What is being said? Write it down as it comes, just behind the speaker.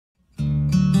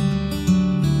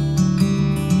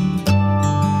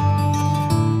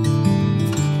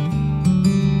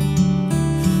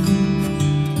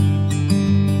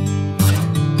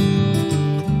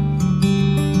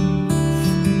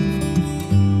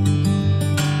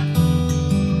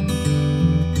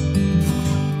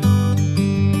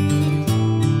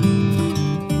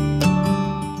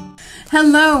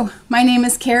Hello, my name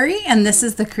is Carrie and this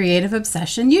is the Creative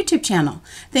Obsession YouTube channel.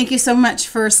 Thank you so much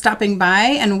for stopping by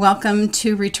and welcome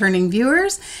to returning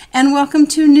viewers and welcome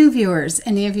to new viewers.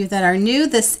 Any of you that are new,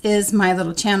 this is my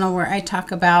little channel where I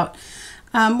talk about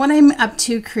what I'm up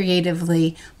to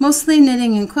creatively, mostly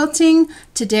knitting and quilting.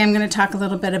 Today I'm going to talk a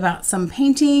little bit about some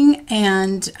painting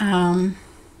and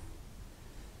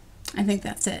I think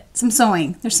that's it. Some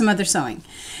sewing. There's some other sewing.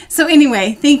 So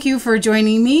anyway, thank you for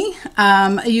joining me.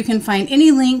 You can find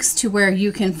any links to where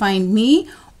you can find me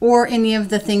or any of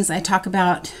the things I talk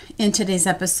about in today's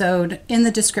episode in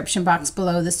the description box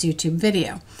below this YouTube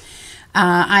video.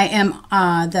 I am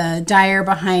the dyer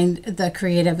behind the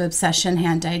Creative Obsession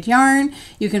hand-dyed yarn.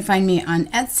 You can find me on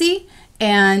Etsy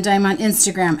and I'm on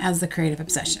Instagram as the Creative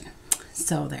Obsession.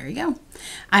 So there you go.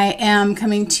 I am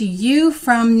coming to you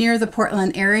from near the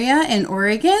Portland area in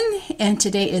Oregon, and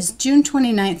today is June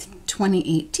 29th,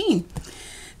 2018.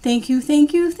 Thank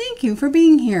you for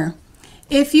being here.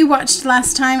 If you watched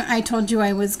last time, I told you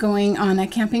I was going on a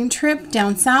camping trip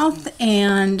down south,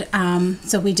 and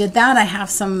so we did that. I have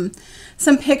some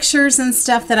pictures and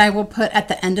stuff that I will put at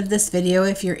the end of this video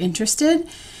if you're interested.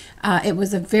 It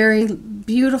was a very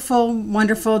beautiful,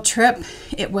 wonderful trip.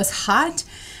 It was hot.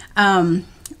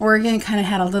 Oregon kind of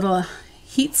had a little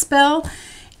heat spell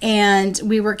and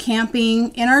we were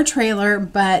camping in our trailer,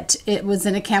 but it was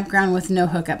in a campground with no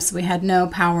hookups. We had no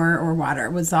power or water.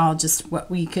 It was all just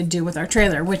what we could do with our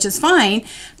trailer, which is fine,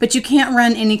 but you can't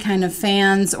run any kind of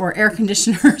fans or air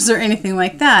conditioners or anything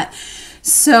like that.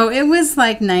 So it was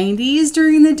like 90s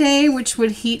during the day, which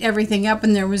would heat everything up,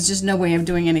 and there was just no way of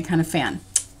doing any kind of fan.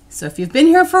 So if you've been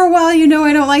here for a while, you know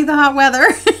I don't like the hot weather.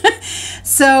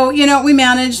 So, you know, we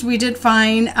managed. We did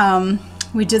fine.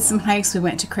 We did some hikes. We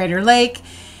went to Crater Lake.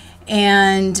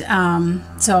 And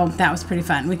so that was pretty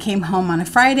fun. We came home on a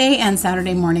Friday, and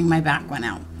Saturday morning my back went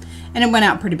out. And it went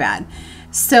out pretty bad.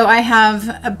 So I have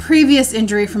a previous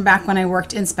injury from back when I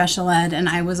worked in special ed, and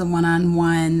I was a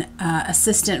one-on-one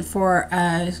assistant for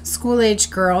a school-age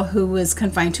girl who was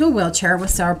confined to a wheelchair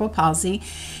with cerebral palsy.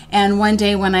 And one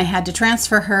day when I had to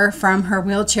transfer her from her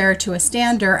wheelchair to a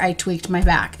stander, I tweaked my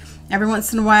back. Every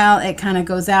once in a while it kind of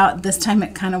goes out. This time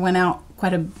it kind of went out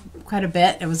quite a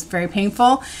bit. It was very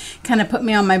painful. Kind of put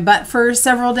me on my butt for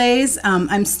several days.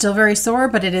 I'm still very sore,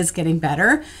 but it is getting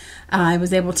better. I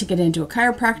was able to get into a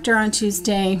chiropractor on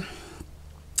Tuesday,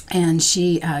 and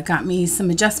she got me some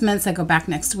adjustments. I go back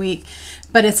next week,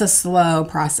 but it's a slow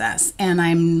process, and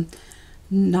I'm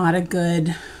not a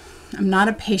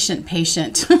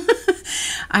patient.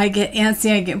 I get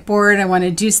antsy, I get bored, I want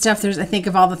to do stuff. I think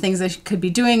of all the things I could be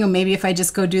doing, or maybe if I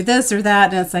just go do this or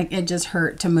that, and it's like it just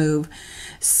hurt to move.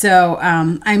 So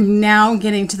I'm now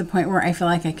getting to the point where I feel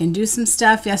like I can do some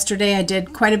stuff. Yesterday I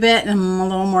did quite a bit, and I'm a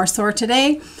little more sore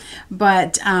today.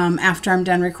 But after I'm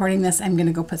done recording this, I'm going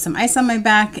to go put some ice on my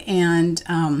back, and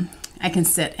I can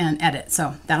sit and edit.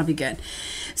 So that'll be good.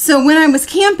 So when I was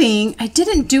camping, I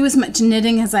didn't do as much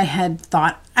knitting as I had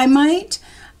thought I might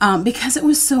because it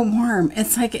was so warm.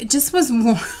 It's like it just was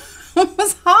warm. It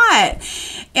was hot,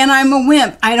 and I'm a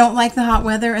wimp. I don't like the hot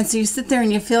weather, and so you sit there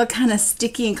and you feel kind of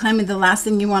sticky and clammy. The last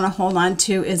thing you want to hold on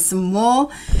to is some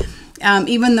wool.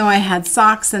 Even though I had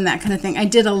socks and that kind of thing, I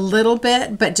did a little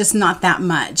bit, but just not that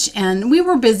much. And we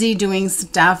were busy doing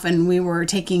stuff, and we were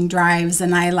taking drives,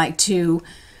 and I like to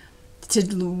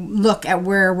look at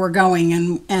where we're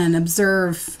going and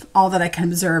observe all that I can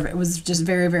observe. It was just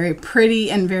very, very pretty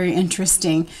and very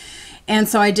interesting. And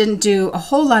so I didn't do a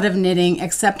whole lot of knitting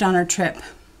except on our trip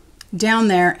down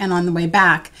there, and on the way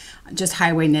back, just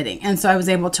highway knitting. And so I was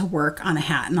able to work on a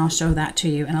hat, and I'll show that to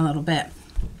you in a little bit.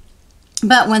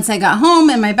 But once I got home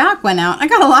and my back went out, I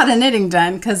got a lot of knitting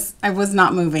done because I was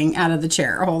not moving out of the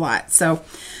chair a whole lot. So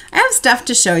I have stuff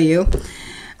to show you.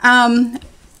 I'm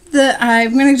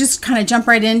going to just kind of jump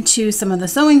right into some of the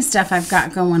sewing stuff I've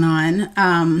got going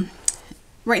on.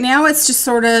 Right now it's just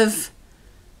sort of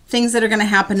things that are going to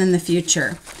happen in the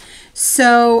future.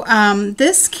 So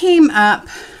this came up,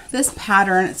 this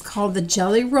pattern, it's called the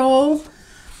Jelly Roll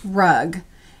Rug.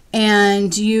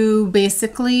 And you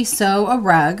basically sew a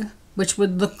rug, which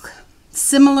would look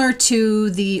similar to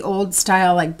the old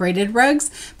style like braided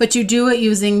rugs, but you do it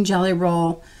using Jelly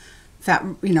Roll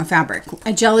fabric.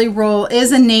 A Jelly Roll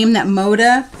is a name that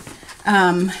Moda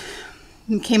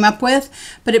came up with,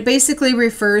 but it basically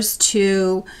refers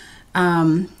to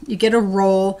you get a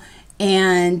roll,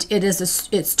 and it's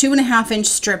 2.5 inch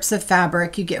strips of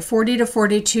fabric. You get 40 to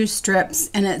 42 strips,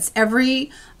 and it's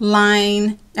every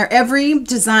line or every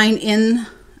design in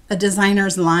a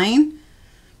designer's line.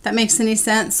 If that makes any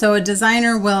sense. So a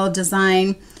designer will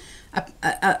design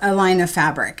a line of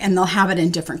fabric, and they'll have it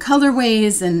in different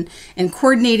colorways and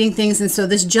coordinating things. And so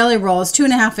this jelly roll is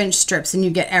 2.5-inch strips, and you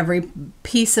get every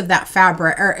piece of that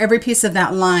fabric or every piece of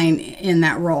that line in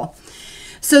that roll.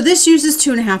 So this uses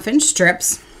 2.5-inch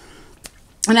strips,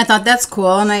 and I thought that's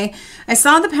cool. And I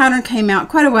saw the pattern came out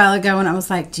quite a while ago, and I was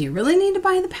like, do you really need to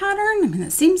buy the pattern? I mean,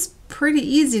 it seems pretty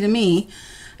easy to me.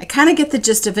 I kind of get the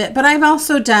gist of it, but I've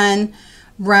also done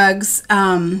rugs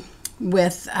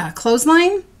with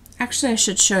clothesline. Actually, I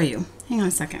should show you. Hang on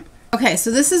a second. Okay, so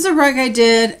this is a rug I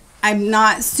did. I'm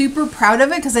not super proud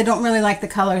of it because I don't really like the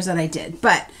colors that I did,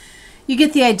 but you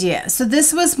get the idea. So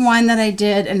this was one that I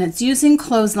did, and it's using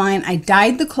clothesline. I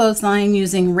dyed the clothesline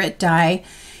using RIT dye,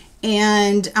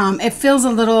 and it feels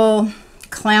a little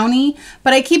clowny,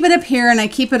 but I keep it up here and I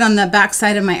keep it on the back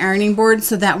side of my ironing board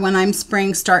so that when I'm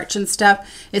spraying starch and stuff,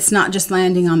 it's not just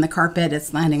landing on the carpet,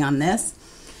 it's landing on this.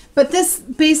 But this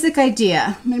basic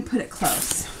idea, I'm going to put it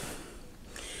close.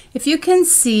 If you can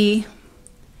see,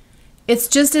 it's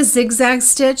just a zigzag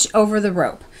stitch over the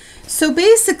rope. So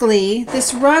basically,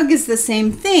 this rug is the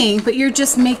same thing, but you're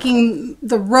just making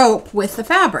the rope with the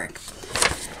fabric.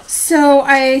 So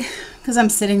because I'm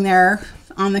sitting there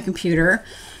on the computer,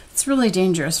 it's really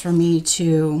dangerous for me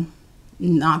to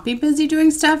not be busy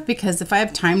doing stuff, because if I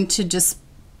have time to just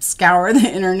scour the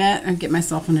internet, I get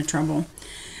myself into trouble.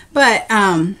 But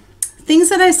things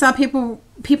that I saw people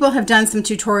have done some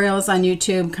tutorials on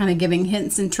YouTube kind of giving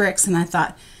hints and tricks, and I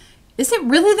thought, is it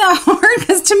really that hard?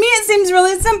 Because to me it seems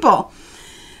really simple.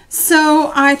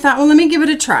 So I thought, well, let me give it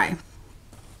a try.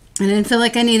 I didn't feel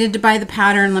like I needed to buy the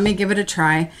pattern. Let me give it a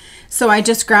try. So I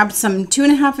just grabbed some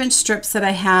 2.5-inch strips that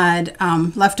I had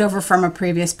left over from a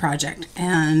previous project,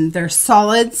 and they're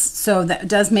solids, so that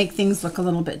does make things look a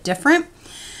little bit different.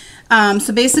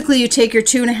 So basically you take your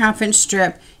 2.5-inch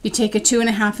strip, you take a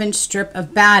 2.5-inch strip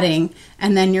of batting,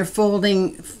 and then you're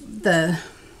folding the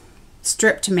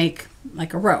strip to make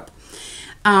like a rope.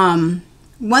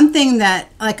 One thing that,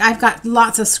 like, I've got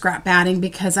lots of scrap batting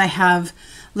because I have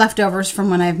leftovers from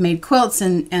when I've made quilts,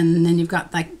 and then you've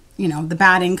got, like, you know, the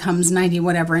batting comes 90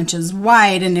 whatever inches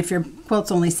wide, and if your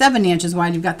quilt's only 70 inches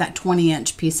wide, you've got that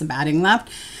 20-inch piece of batting left.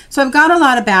 So I've got a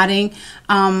lot of batting.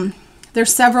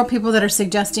 There's several people that are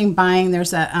suggesting buying.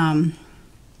 There's a,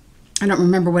 I don't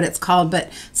remember what it's called,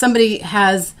 but somebody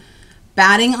has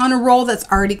batting on a roll that's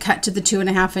already cut to the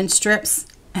 2.5-inch strips.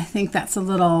 I think that's a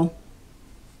little,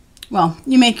 well,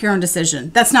 you make your own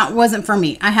decision. Wasn't for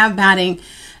me. I have batting,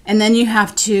 and then you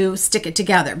have to stick it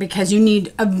together because you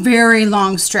need a very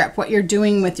long strip. What you're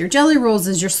doing with your jelly rolls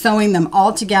is you're sewing them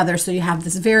all together, so you have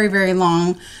this very, very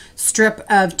long strip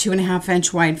of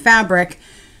 2.5-inch wide fabric.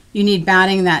 You need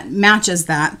batting that matches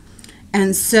that.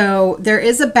 And so there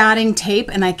is a batting tape,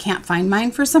 and I can't find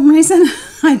mine for some reason.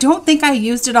 I don't think I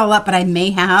used it all up, but I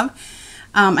may have.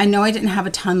 I know I didn't have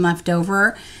a ton left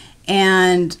over,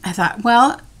 and I thought,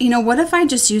 well, you know, what if I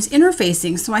just use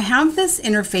interfacing? So I have this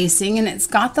interfacing, and it's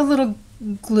got the little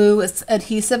glue, it's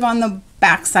adhesive on the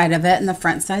back side of it, and the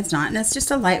front side's not, and it's just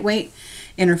a lightweight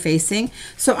interfacing.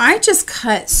 So I just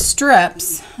cut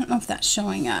strips. I don't know if that's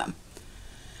showing up.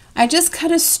 I just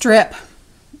cut a strip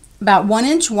about 1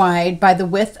 inch wide by the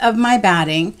width of my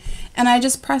batting, and I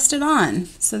just pressed it on.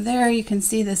 So there you can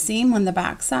see the seam on the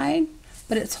back side,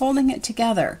 but it's holding it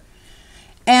together.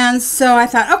 And so I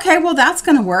thought, okay, well, that's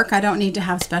going to work. I don't need to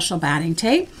have special batting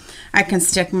tape. I can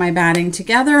stick my batting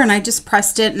together, and I just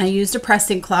pressed it, and I used a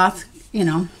pressing cloth, you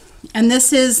know. And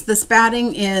this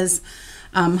batting is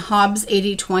Hobbs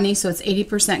 80-20, so it's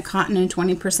 80% cotton and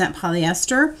 20%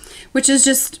 polyester, which is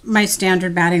just my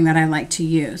standard batting that I like to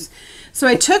use. So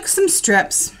I took some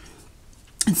strips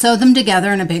and sewed them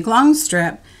together in a big long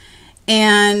strip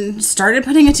and started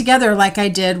putting it together like I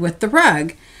did with the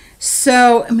rug.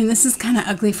 So, I mean, this is kind of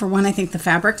ugly for one. I think the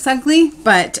fabric's ugly,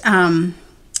 but, and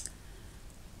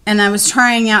I was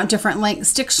trying out different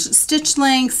stitch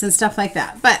lengths and stuff like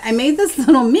that. But I made this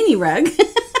little mini rug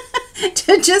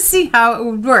to just see how it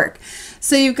would work.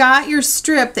 So you've got your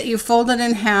strip that you folded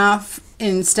in half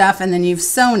and stuff, and then you've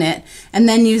sewn it, and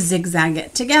then you zigzag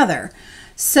it together.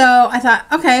 So I thought,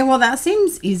 okay, well, that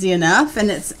seems easy enough, and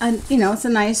it's you know, it's a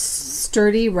nice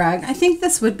sturdy rug. I think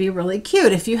this would be really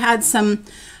cute if you had some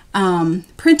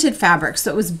printed fabric,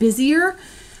 so it was busier.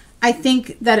 I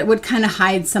think that it would kind of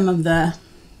hide some of the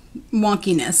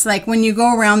wonkiness. Like when you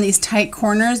go around these tight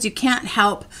corners, you can't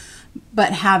help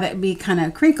but have it be kind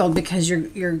of crinkled because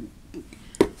you're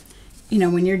you know,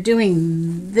 when you're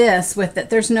doing this with it,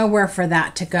 there's nowhere for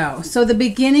that to go. So the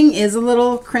beginning is a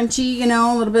little crunchy, you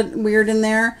know, a little bit weird in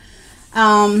there.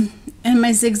 And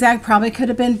my zigzag probably could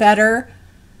have been better,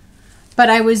 but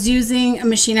I was using a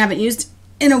machine I haven't used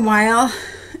in a while,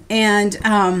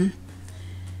 and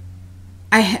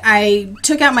I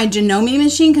took out my Janome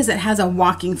machine because it has a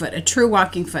walking foot, a true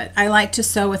walking foot. I like to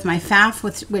sew with my Pfaff,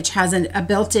 which has a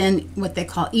built-in what they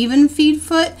call even feed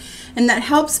foot, and that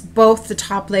helps both the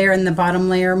top layer and the bottom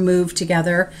layer move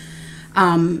together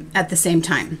at the same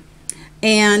time.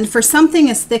 And for something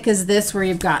as thick as this, where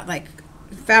you've got like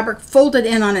fabric folded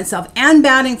in on itself and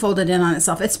batting folded in on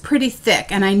itself, it's pretty thick,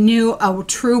 and I knew a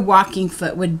true walking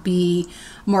foot would be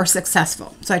more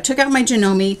successful. So I took out my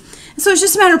Janome. So it's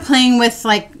just a matter of playing with,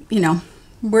 like, you know,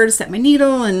 where to set my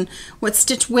needle and what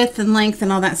stitch width and length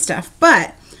and all that stuff.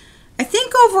 But I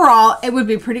think overall it would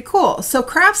be pretty cool. So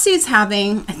Craftsy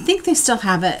having, I think they still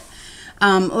have it,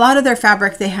 a lot of their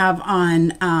fabric they have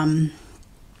on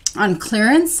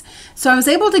clearance. So I was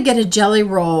able to get a jelly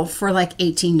roll for like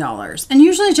 $18. And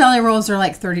usually jelly rolls are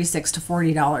like $36 to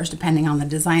 $40 depending on the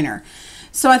designer.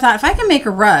 So I thought if I can make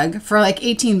a rug for like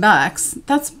 18 bucks,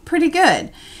 that's pretty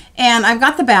good. And I've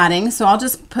got the batting, so I'll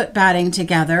just put batting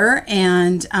together.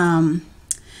 And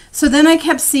so then I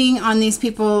kept seeing on these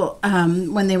people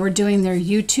when they were doing their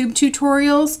YouTube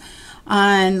tutorials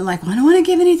on like, well, I don't want to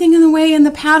give anything in the way in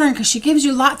the pattern because she gives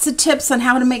you lots of tips on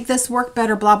how to make this work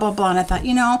better, blah, blah, blah. And I thought,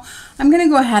 you know, I'm going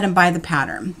to go ahead and buy the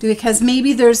pattern because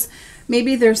maybe there's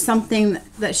something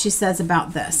that she says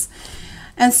about this.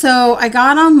 And so I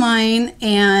got online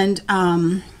and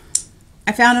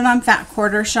I found it on Fat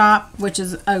Quarter Shop, which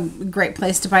is a great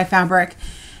place to buy fabric.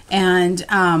 And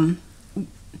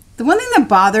the one thing that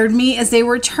bothered me is they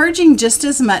were charging just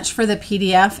as much for the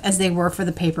PDF as they were for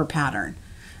the paper pattern.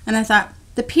 And I thought,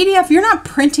 the PDF, you're not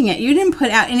printing it. You didn't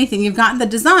put out anything. You've gotten the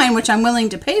design, which I'm willing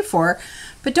to pay for,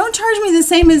 but don't charge me the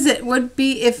same as it would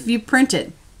be if you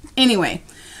printed. Anyway,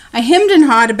 I hemmed and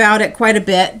hawed about it quite a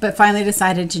bit, but finally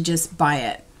decided to just buy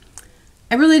it.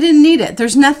 I really didn't need it.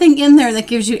 There's nothing in there that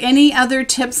gives you any other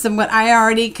tips than what I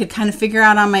already could kind of figure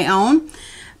out on my own.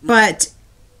 But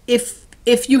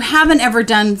if you haven't ever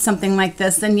done something like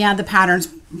this, then yeah, the pattern's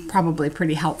probably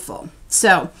pretty helpful.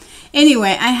 So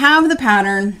anyway, I have the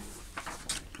pattern.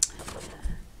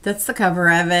 That's the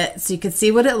cover of it, so you can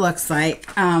see what it looks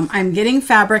like. I'm getting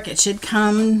fabric. It should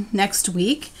come next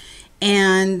week.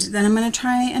 And then I'm going to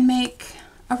try and make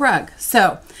a rug.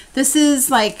 So this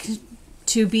is like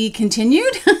to be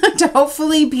continued to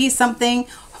hopefully be something,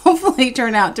 hopefully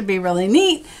turn out to be really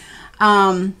neat.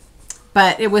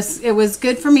 But it was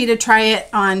good for me to try it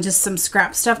on just some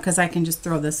scrap stuff because I can just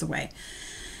throw this away.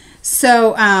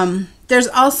 So there's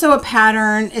also a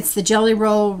pattern. It's the Jelly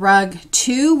Roll Rug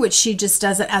 2, which she just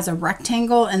does it as a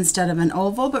rectangle instead of an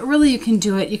oval, but really you can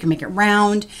do it. You can make it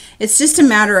round. It's just a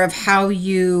matter of how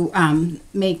you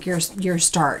make your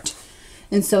start.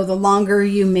 And so the longer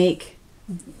you make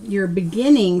your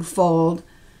beginning fold,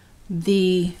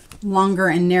 the longer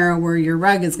and narrower your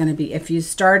rug is going to be. If you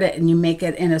start it and you make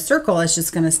it in a circle, it's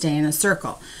just going to stay in a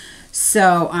circle.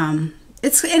 So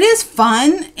it is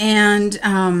fun, and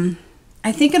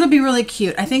I think it'll be really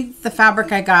cute. I think the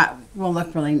fabric I got will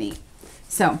look really neat.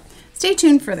 So stay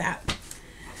tuned for that.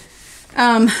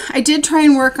 I did try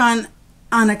and work on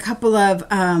a couple of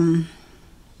my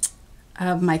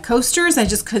coasters. I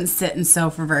just couldn't sit and sew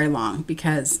for very long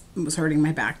because it was hurting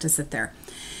my back to sit there.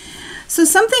 So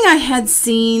something I had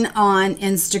seen on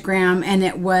Instagram, and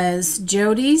it was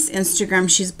Jody's Instagram.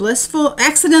 She's Blissful,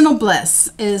 Accidental Bliss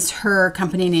is her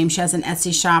company name. She has an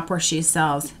Etsy shop where she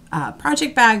sells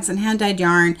project bags and hand-dyed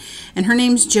yarn, and her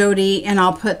name's Jody, and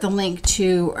I'll put the link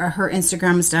to her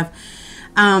Instagram and stuff.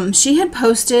 She had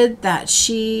posted that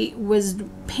she was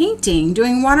painting,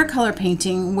 doing watercolor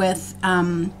painting with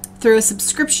through a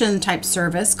subscription type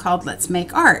service called Let's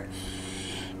Make Art.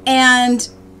 And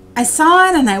I saw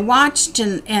it and I watched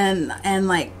and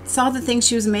like saw the things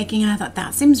she was making, and I thought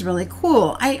that seems really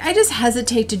cool. I just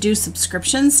hesitate to do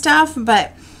subscription stuff,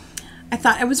 but I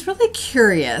thought I was really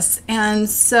curious, and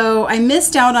so I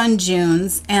missed out on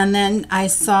June's, and then I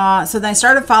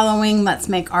started following Let's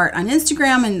Make Art on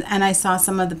Instagram, and I saw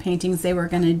some of the paintings they were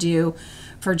going to do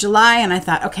for July, and I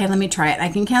thought, okay, let me try it. I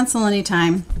can cancel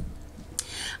anytime.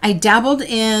 I dabbled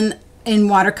in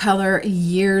watercolor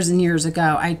years and years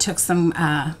ago. I took some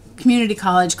community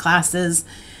college classes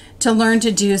to learn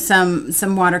to do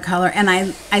some watercolor, and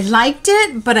I liked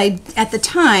it, but at the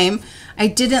time I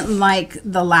didn't like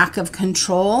the lack of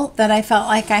control that I felt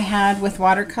like I had with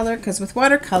watercolor, because with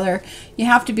watercolor you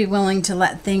have to be willing to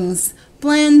let things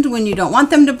blend when you don't want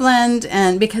them to blend,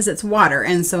 and because it's water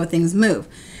and so things move.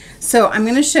 So I'm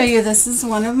going to show you, this is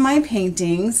one of my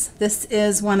paintings. This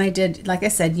is one I did, like I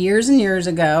said, years and years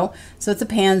ago. So it's a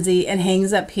pansy. It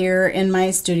hangs up here in my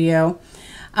studio.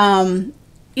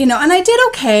 You know, and I did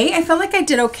okay. I felt like I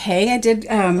did okay. I did, you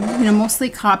know, mostly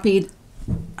copied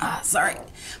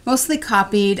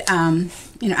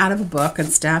you know, out of a book and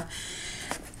stuff.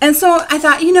 And so I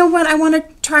thought, you know what, I want to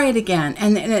try it again.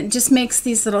 And it just makes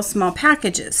these little small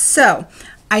packages. So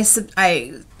I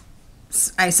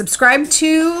subscribed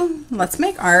to Let's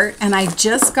Make Art, and I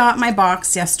just got my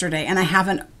box yesterday, and I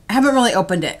haven't really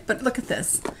opened it. But look at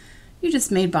this. You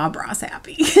just made Bob Ross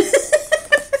happy.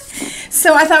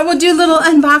 So I thought we'll do a little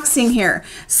unboxing here.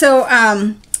 So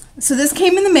so this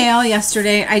came in the mail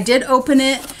yesterday. I did open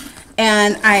it,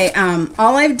 and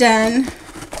all I've done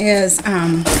is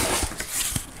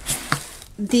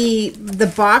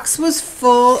the box was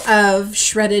full of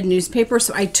shredded newspaper,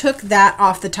 so I took that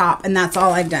off the top, and that's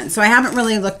all I've done. So I haven't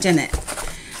really looked in it.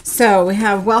 So we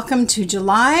have Welcome to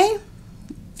July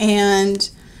and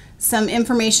some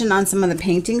information on some of the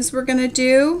paintings we're going to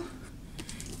do.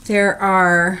 There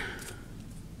are,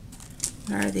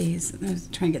 what are these? I'm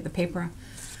trying to get the paper off.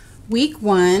 Week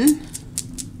 1.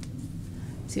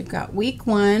 So you've got week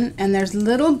 1, and there's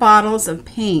little bottles of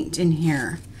paint in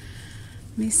here.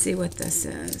 Let me see what this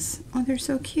is. Oh, they're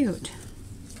so cute.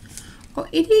 Oh,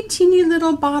 itty teeny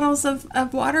little bottles of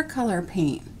watercolor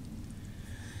paint.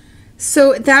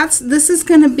 So this is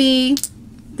going to be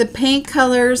the paint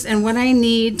colors and what I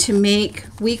need to make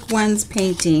week 1's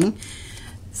painting.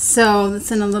 So it's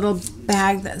in a little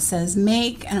bag that says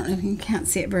make. I don't know if you can't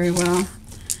see it very well.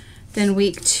 Then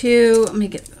week 2, let me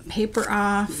get the paper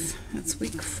off. That's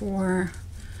week 4.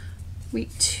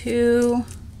 Week 2.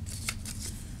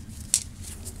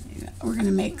 We're going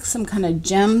to make some kind of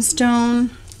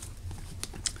gemstone.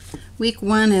 Week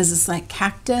 1 is this like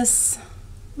cactus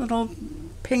little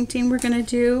painting we're going to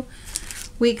do.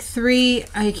 Week 3,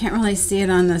 you can't really see it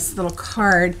on this little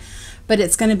card, but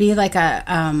it's going to be like a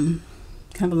kind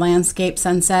of a landscape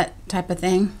sunset type of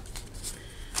thing.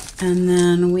 And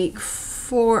then week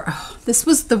 4, oh, this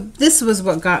was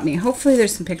what got me. Hopefully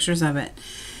there's some pictures of it.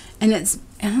 And it's,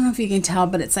 I don't know if you can tell,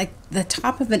 but it's like the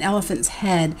top of an elephant's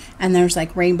head, and there's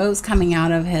like rainbows coming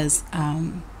out of his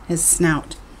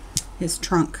snout, his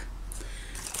trunk.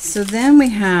 So then we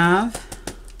have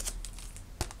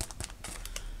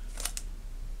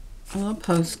a little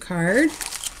postcard.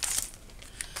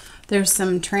 There's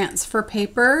some transfer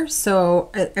paper, so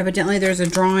evidently there's a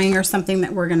drawing or something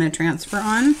that we're going to transfer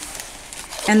on.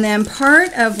 And then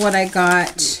part of what I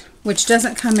got, which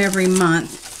doesn't come every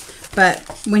month, but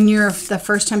when you're the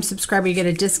first time subscriber, you get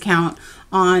a discount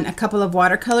on a couple of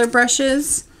watercolor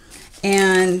brushes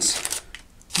and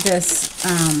this,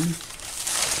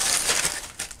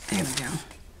 there we go,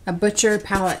 a Butcher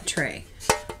palette tray.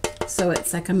 So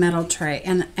it's like a metal tray.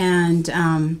 And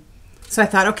so I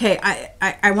thought, okay,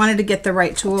 I wanted to get the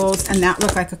right tools, and that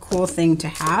looked like a cool thing to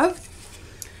have.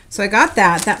 So I got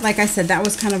that. That, like I said, that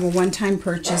was kind of a one-time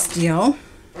purchase deal.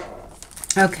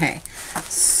 Okay,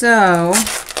 so...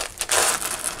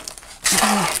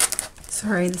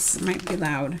 sorry, this might be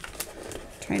loud. I'm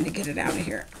trying to get it out of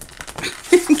here.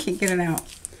 I can't get it out.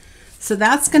 So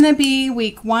that's going to be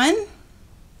week 1.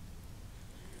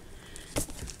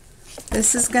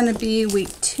 This is going to be week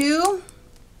 2.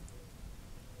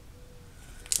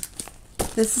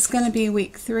 This is going to be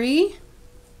week 3.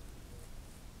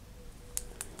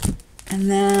 And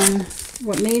then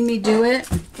what made me do it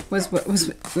was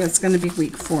what's going to be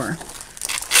week 4.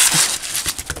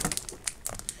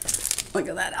 Look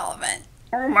at that elephant.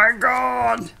 Oh my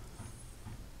God.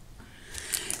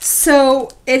 So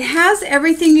it has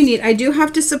everything you need. I do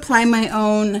have to supply my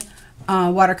own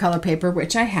watercolor paper,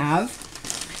 which I have.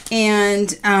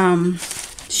 And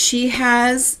she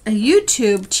has a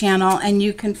YouTube channel, and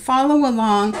you can follow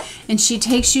along, and she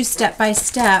takes you step by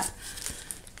step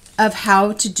of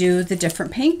how to do the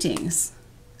different paintings.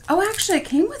 Oh, actually it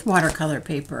came with watercolor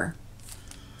paper.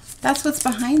 That's what's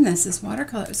behind this, is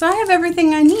watercolor. So I have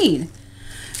everything I need.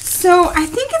 So I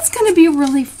think it's going to be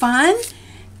really fun,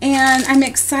 and I'm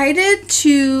excited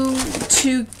to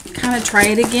kind of try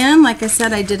it again. Like I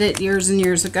said, I did it years and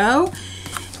years ago,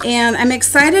 and I'm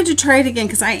excited to try it again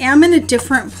because I am in a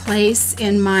different place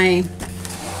in my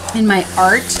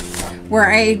art, where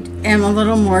I am a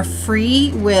little more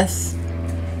free with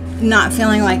not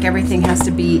feeling like everything has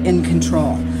to be in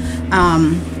control.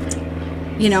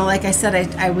 You know, like I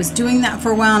said, I was doing that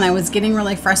for a while, and I was getting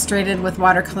really frustrated with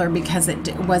watercolor because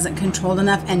it wasn't controlled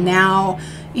enough. And now,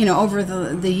 you know, over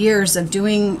the years of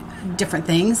doing different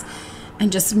things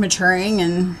and just maturing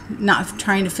and not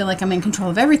trying to feel like I'm in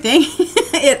control of everything,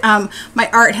 my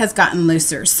art has gotten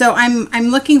looser. So I'm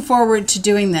looking forward to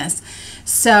doing this.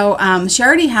 So she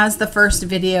already has the first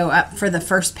video up for the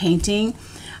first painting,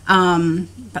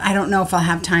 but I don't know if I'll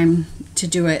have time to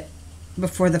do it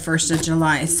before the 1st of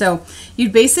July. So you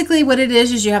basically, what it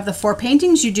is you have the 4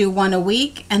 paintings, you do 1 a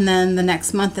week, and then the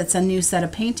next month it's a new set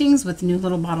of paintings with new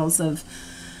little bottles of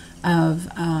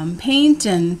paint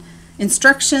and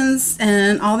instructions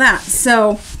and all that.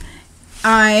 So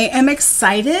I am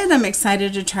excited. I'm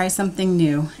excited to try something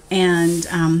new,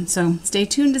 and so stay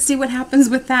tuned to see what happens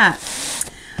with that.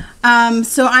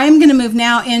 So I'm going to move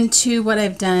now into what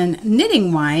I've done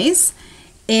knitting wise,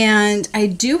 and I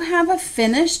do have a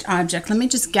finished object. Let me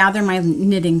just gather my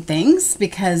knitting things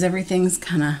because everything's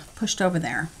kind of pushed over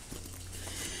there.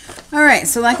 All right,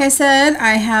 so like I said,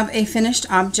 I have a finished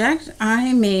object.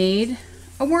 I made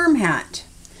a worm hat.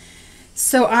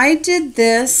 So I did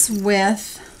this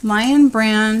with Lion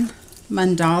Brand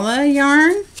mandala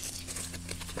yarn,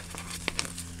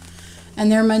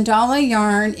 and their mandala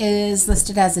yarn is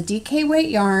listed as a DK weight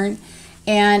yarn,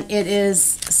 and it is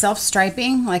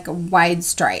self-striping, like wide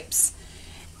stripes.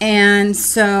 And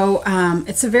so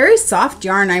it's a very soft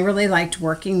yarn. I really liked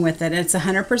working with it. It's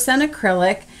 100%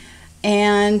 acrylic,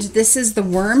 and this is the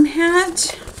worm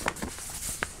hat,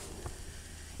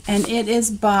 and it is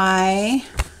by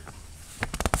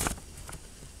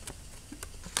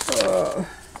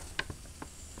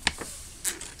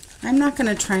I'm not going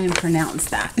to try and pronounce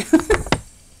that,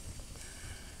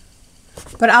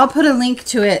 but I'll put a link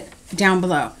to it down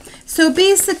below. So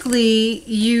basically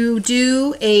you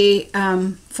do a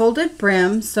folded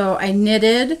brim. So I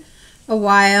knitted a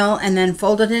while and then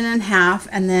folded it in half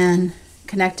and then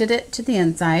connected it to the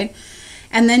inside.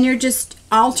 And then you're just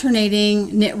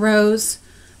alternating knit rows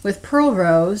with purl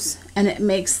rows, and it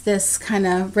makes this kind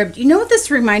of ribbed. You know what this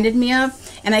reminded me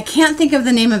of? And I can't think of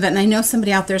the name of it, and I know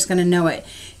somebody out there is going to know it.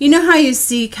 You know how you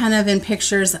see kind of in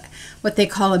pictures what they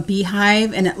call a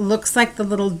beehive, and it looks like the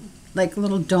little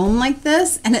dome like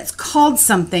this, and it's called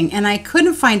something, and I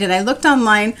couldn't find it. I looked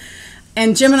online,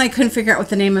 and Jim and I couldn't figure out what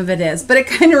the name of it is, but it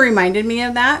kind of reminded me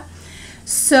of that.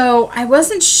 So I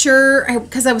wasn't sure,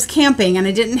 because I was camping and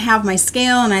I didn't have my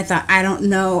scale, and I thought, I don't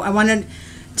know. I wanted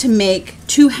to make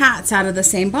 2 hats out of the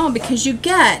same ball because you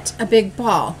get a big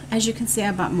ball. As you can see,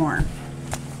 I bought more.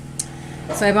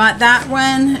 So I bought that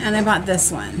one and I bought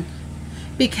this one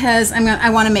because I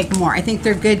want to make more. I think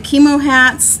they're good chemo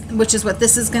hats, which is what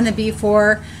this is going to be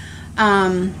for.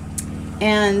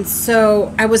 And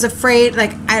so I was afraid,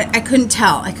 like I couldn't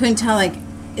tell. I couldn't tell, like,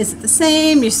 is it the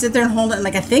same? You sit there and hold it, and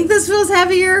like, I think this feels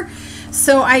heavier.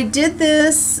 So I did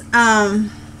this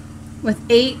with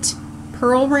 8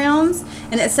 purl rounds,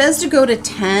 and it says to go to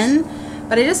 10,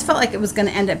 but I just felt like it was going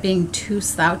to end up being too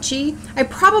slouchy. I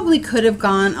probably could have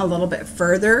gone a little bit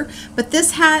further, but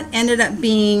this hat ended up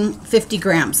being 50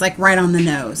 grams, like right on the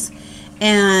nose,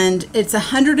 and it's a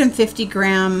 150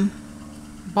 gram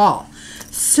ball.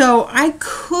 So I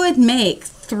could make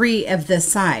 3 of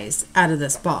this size out of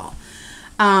this ball.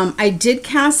 I did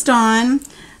cast on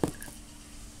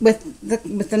with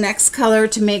the next color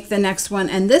to make the next one,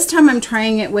 and this time I'm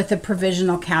trying it with a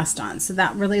provisional cast on. So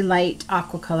that really light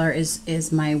aqua color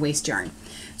is my waste yarn.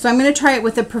 So I'm going to try it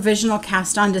with a provisional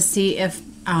cast on to see if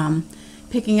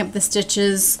picking up the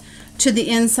stitches to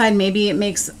the inside, maybe it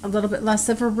makes a little bit less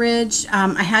of a ridge.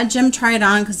 I had Jim try it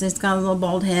on because he's got a little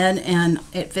bald head and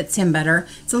it fits him better.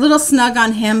 It's a little snug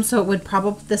on him, so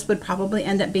this would probably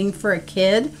end up being for a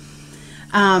kid,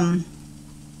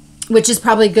 which is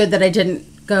probably good that I didn't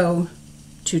go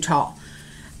too tall.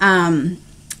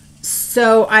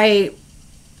 So I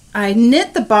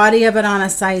knit the body of it on a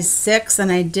size 6,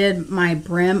 and I did my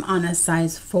brim on a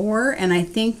size 4, and I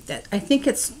think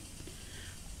it's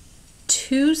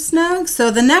too snug.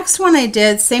 So the next one I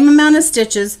did, same amount of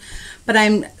stitches, but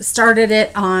I started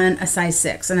it on a size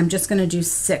 6, and I'm just going to do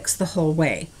 6 the whole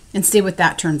way and see what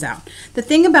that turns out. The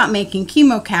thing about making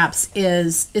chemo caps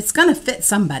is it's going to fit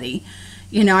somebody.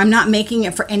 You know, I'm not making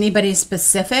it for anybody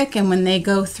specific, and when they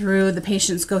go through, the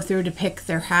patients go through to pick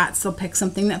their hats, they'll pick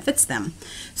something that fits them.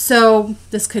 So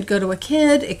this could go to a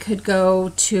kid, it could go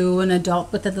to an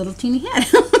adult with a little teeny head.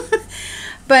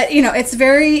 But, you know, it's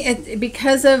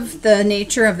because of the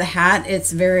nature of the hat,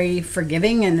 it's very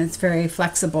forgiving and it's very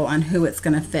flexible on who it's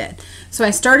going to fit. So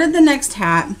I started the next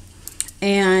hat,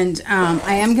 and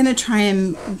I am going to try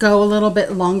and go a little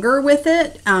bit longer with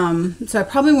it. So I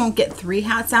probably won't get 3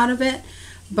 hats out of it,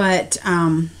 but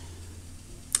I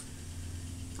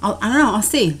don't know. I'll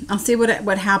see. I'll see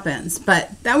what happens.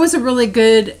 But that was a really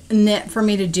good knit for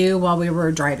me to do while we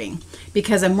were driving,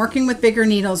 because I'm working with bigger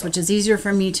needles, which is easier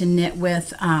for me to knit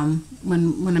with when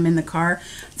I'm in the car.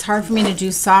 It's hard for me to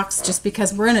do socks just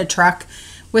because we're in a truck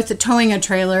with towing a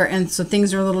trailer, and so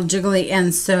things are a little jiggly,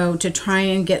 and so to try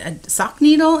and get a sock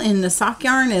needle in the sock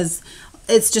yarn it's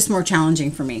just more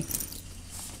challenging for me.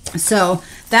 So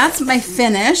that's my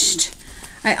finished.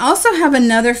 I also have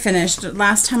another finished.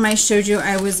 Last time I showed you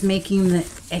I was making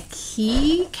a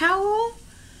key cowl.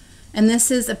 And this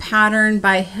is a pattern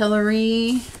by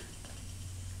Hilary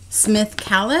Smith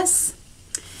Callis.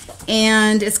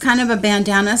 And it's kind of a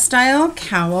bandana style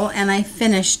cowl, and I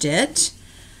finished it.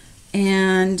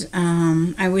 And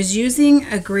I was using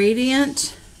a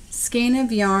gradient skein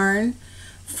of yarn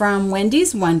from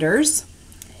Wendy's Wonders.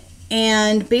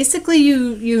 And basically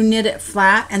you knit it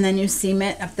flat and then you seam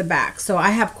it up the back. So I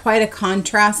have quite a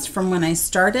contrast from when I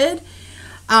started.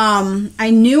 I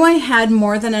knew I had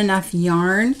more than enough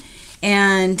yarn,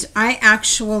 and I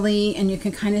actually, and you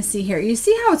can kind of see here, you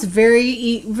see how it's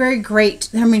very great.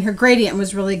 I mean, her gradient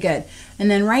was really good.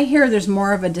 And then right here, there's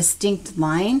more of a distinct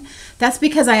line. That's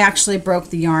because I actually broke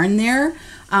the yarn there.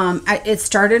 It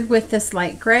started with this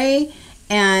light gray,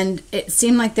 and it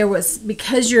seemed like there was,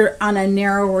 because you're on a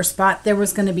narrower spot, there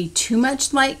was going to be too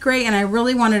much light gray, and I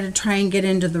really wanted to try and get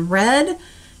into the red,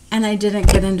 and I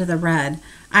didn't get into the red.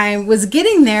 I was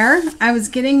getting there. I was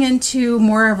getting into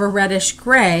more of a reddish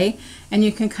gray, and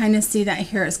you can kind of see that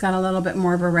here. It's got a little bit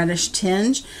more of a reddish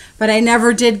tinge, but I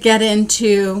never did get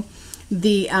into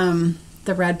the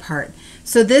red part.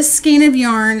 So this skein of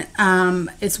yarn,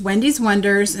 it's Wendy's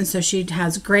Wonders, and so she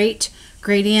has great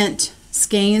gradient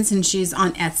skeins, and she's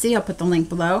on Etsy. I'll put the link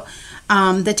below.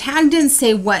 The tag didn't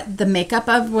say what the makeup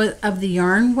of the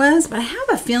yarn was, but I have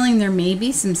a feeling there may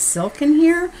be some silk in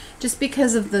here just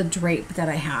because of the drape that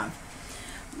I have.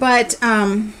 But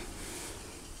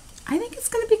I think it's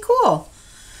going to be cool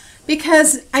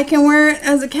because I can wear it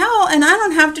as a cowl and I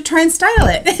don't have to try and style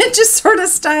it. It just sort of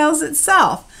styles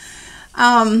itself.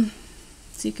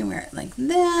 So you can wear it like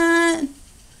that.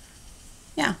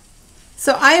 Yeah.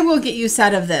 So I will get use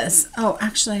out of this. Oh,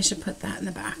 actually I should put that in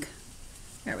the back.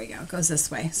 There we go. It goes this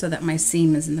way so that my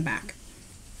seam is in the back.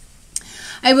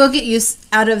 I will get use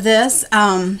out of this.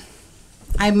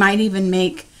 I might even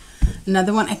make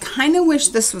another one. I kind of wish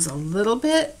this was a little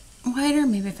bit wider.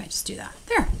 Maybe if I just do that.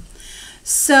 There.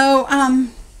 So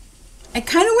I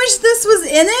kind of wish this was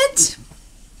in it.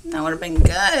 That would have been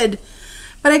good.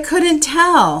 But I couldn't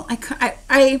tell.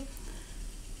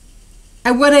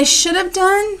 What I should have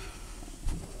done,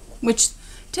 which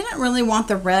didn't really want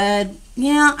the red.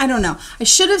 Yeah, I don't know. I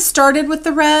should have started with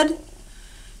the red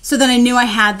so that I knew I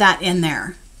had that in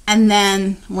there and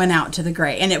then went out to the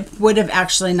gray, and it would have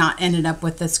actually not ended up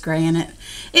with this gray in it.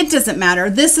 It doesn't matter.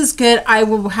 This is good. I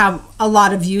will have a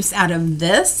lot of use out of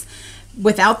this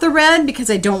without the red because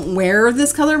I don't wear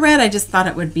this color red. I just thought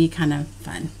it would be kind of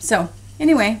fun. So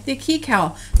anyway, the key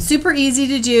cowl, super easy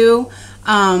to do.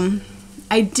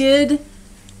 I did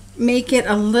make it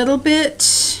a little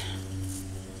bit.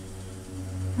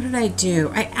 What did I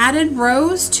do? I added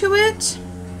rows to it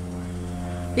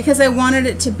because I wanted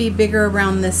it to be bigger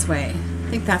around this way. I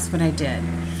think that's what I did.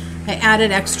 I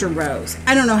added extra rows.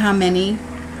 I don't know how many.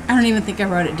 I don't even think I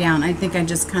wrote it down. I think I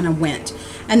just kind of went.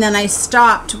 And then I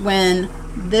stopped when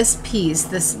this piece,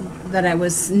 this that I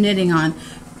was knitting on,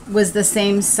 was the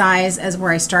same size as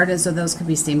where I started, so those could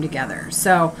be seamed together.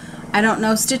 So I don't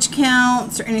know stitch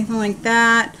counts or anything like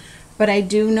that. But I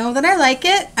do know that I like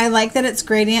it. I like that it's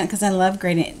gradient because I love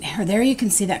gradient. There you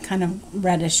can see that kind of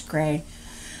reddish gray.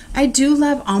 I do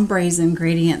love ombres and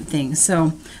gradient things,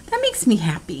 so that makes me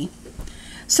happy.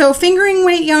 So fingering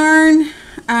weight yarn,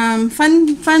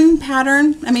 fun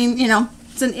pattern. I mean, you know,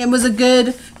 it was a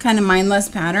good kind of mindless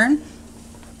pattern.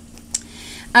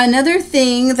 Another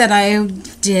thing that I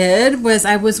did was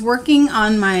I was working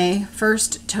on my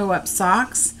first toe-up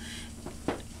socks.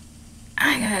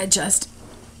 I gotta adjust.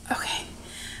 Okay,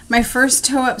 my first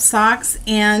toe-up socks,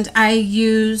 and I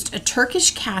used a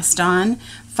Turkish cast-on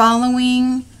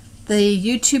following the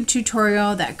YouTube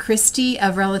tutorial that Christy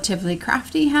of Relatively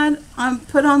Crafty had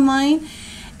put online,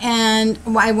 and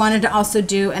I wanted to also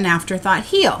do an afterthought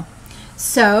heel.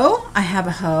 So I have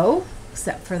a hoe,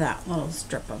 except for that little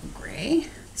strip of gray.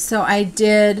 So I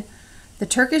did the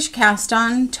Turkish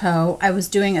cast-on toe. I was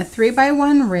doing a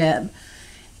 3x1 rib,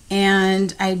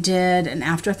 and I did an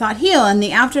afterthought heel. And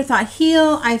the afterthought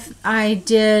heel, I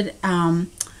did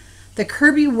the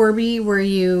Kirby Werby where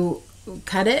you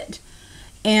cut it,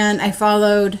 and I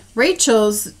followed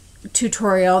Rachel's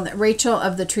tutorial. Rachel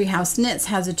of the Treehouse Knits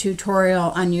has a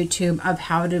tutorial on YouTube of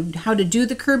how to do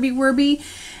the Kirby Werby,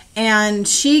 and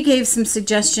she gave some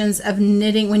suggestions of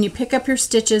knitting when you pick up your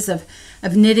stitches of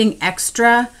knitting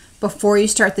extra before you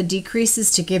start the decreases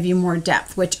to give you more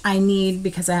depth, which I need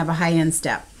because I have a high end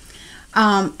step.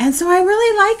 And so I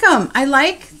really like them. I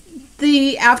like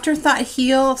the afterthought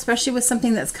heel, especially with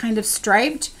something that's kind of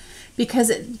striped, because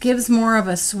it gives more of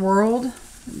a swirled.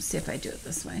 Let me see if I do it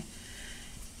this way.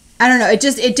 I don't know.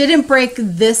 It didn't break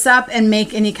this up and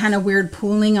make any kind of weird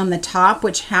pooling on the top,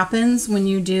 which happens when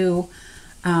you do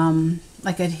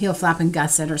like a heel flap and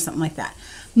gusset or something like that.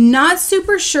 Not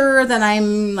super sure that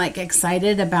I'm like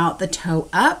excited about the toe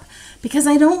up because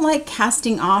I don't like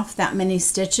casting off that many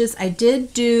stitches. I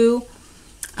did do,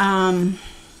 I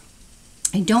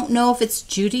don't know if it's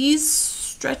Judy's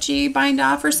stretchy bind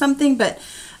off or something, but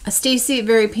Stacy at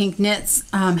Very Pink Knits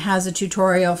has a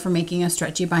tutorial for making a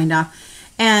stretchy bind off.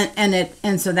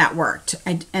 And so that worked.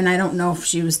 I don't know if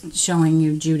she was showing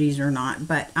you Judy's or not,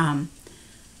 but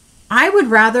I would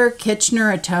rather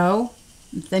Kitchener a toe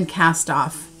than cast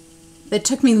off. It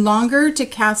took me longer to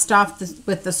cast off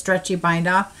with the stretchy bind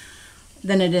off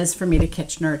than it is for me to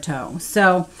Kitchener a toe.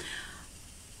 So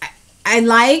I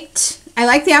liked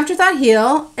the Afterthought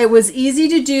heel. It was easy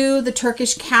to do the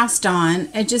Turkish cast on.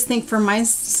 I just think for my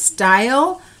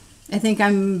style, I think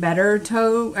I'm better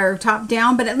toe or top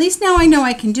down, but at least now I know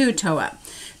I can do toe up.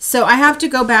 So I have to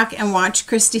go back and watch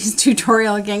Christy's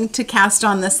tutorial again to cast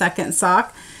on the second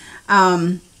sock,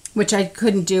 which I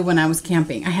couldn't do when I was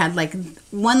camping. I had like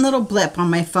one little blip on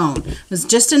my phone. It was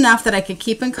just enough that I could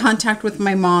keep in contact with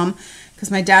my mom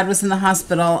because my dad was in the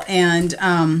hospital, and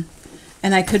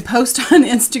I could post on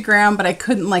Instagram, but I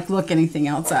couldn't like look anything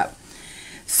else up.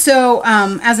 So,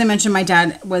 as I mentioned, my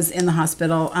dad was in the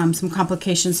hospital, some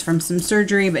complications from some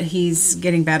surgery, but he's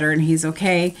getting better and he's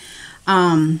okay.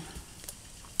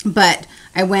 But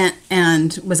I went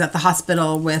and was at the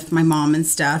hospital with my mom and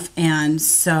stuff. And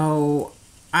so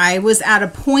I was at a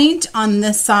point on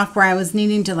this sock where I was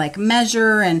needing to like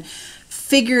measure and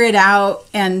figure it out.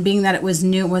 And being that it was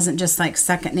new, it wasn't just like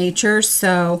second nature.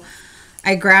 So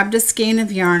I grabbed a skein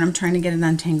of yarn. I'm trying to get it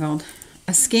untangled.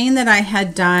 A skein that I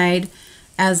had dyed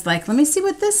as like, let me see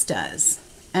what this does.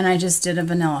 And I just did a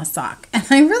vanilla sock. And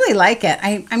I really like it.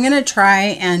 I'm going to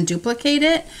try and duplicate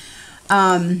it.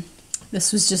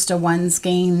 This was just a one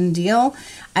skein deal.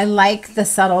 I like the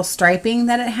subtle striping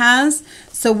that it has.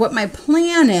 So what my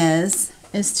plan is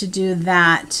to do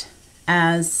that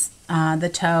as the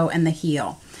toe and the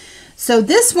heel. So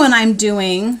this one I'm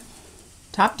doing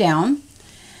top down.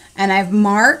 And I've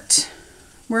marked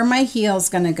where my heel is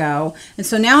going to go. And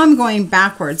so now I'm going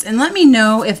backwards, and let me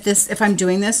know if I'm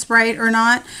doing this right or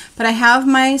not. But I have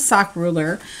my sock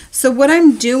ruler. So what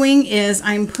I'm doing is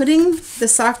I'm putting the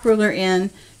sock ruler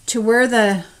in to where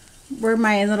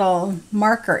my little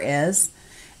marker is,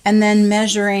 and then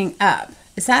measuring up.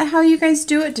 Is that how you guys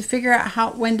do it to figure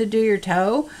out when to do your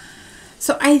toe?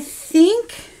 So I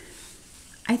think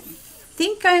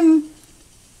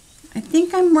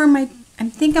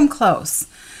I'm close.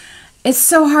 It's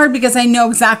so hard because I know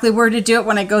exactly where to do it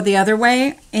when I go the other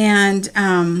way, and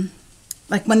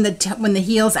like when the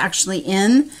heel's actually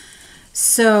in.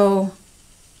 So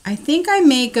I think I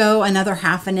may go another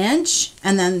 1/2 inch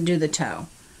and then do the toe.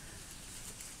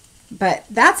 But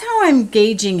that's how I'm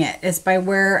gauging it, is by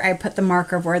where I put the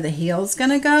marker of where the heel's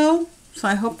gonna go. So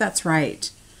I hope that's right.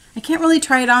 I can't really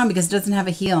try it on because it doesn't have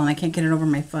a heel and I can't get it over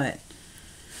my foot.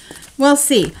 We'll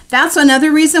see. That's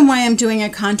another reason why I'm doing a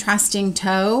contrasting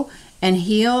toe and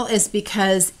heel, is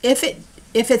because if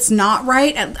it's not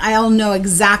right, I'll know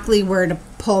exactly where to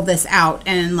pull this out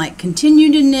and like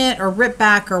continue to knit or rip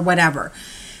back or whatever.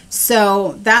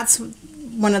 So that's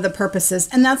one of the purposes,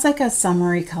 and that's like a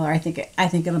summery color. I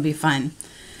think it'll be fun.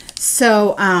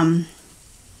 So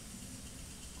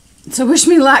so wish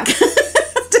me luck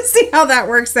to see how that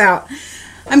works out.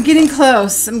 I'm getting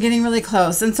close. I'm getting really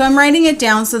close. And so I'm writing it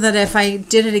down so that if I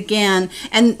did it again,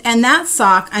 and that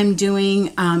sock I'm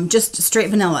doing just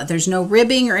straight vanilla. There's no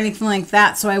ribbing or anything like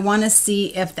that. So I want to see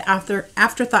if the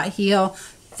Afterthought heel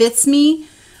fits me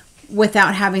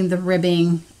without having the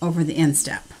ribbing over the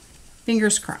instep.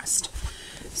 Fingers crossed.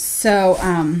 So,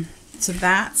 so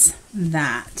that's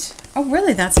that. Oh,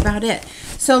 really? That's about it.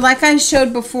 So like I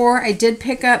showed before, I did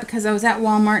pick up, because I was at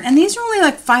Walmart, and these are only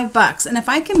like $5. And if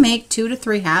I can make 2 to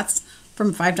 3 hats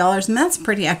from $5, and that's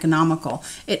pretty economical.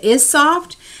 It is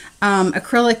soft.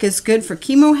 Acrylic is good for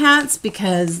chemo hats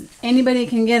because anybody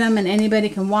can get them and anybody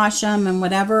can wash them and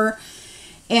whatever.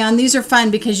 And these are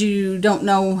fun because you don't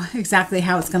know exactly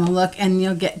how it's going to look, and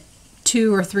you'll get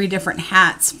 2 or 3 different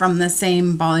hats from the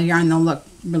same ball of yarn. They'll look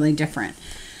really different.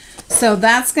 So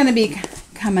that's going to be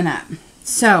coming up.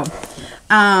 So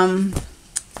I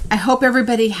hope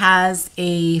everybody has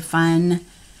a fun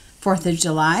 4th of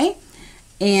July,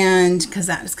 and because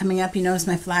that is coming up, you notice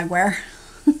my flag wear.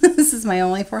 This is my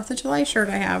only 4th of July shirt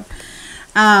I have.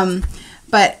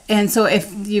 And so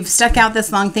if you've stuck out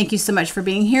this long, thank you so much for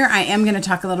being here. I am going to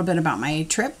talk a little bit about my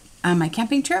trip my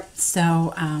camping trip.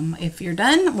 So if you're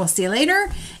done, we'll see you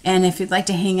later. And if you'd like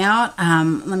to hang out,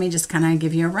 let me just kind of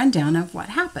give you a rundown of what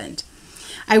happened.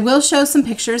 I will show some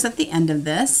pictures at the end of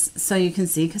this so you can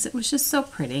see, because it was just so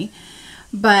pretty.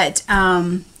 But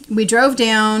we drove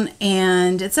down,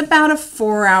 and it's about a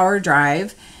 4-hour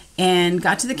drive, and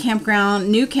got to the campground,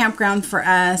 new campground for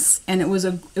us, and it was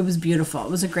beautiful.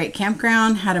 It was a great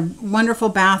campground, had a wonderful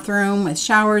bathroom with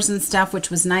showers and stuff, which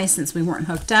was nice since we weren't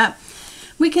hooked up.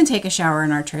 We can take a shower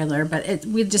in our trailer, but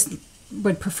we just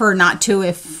would prefer not to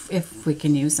if we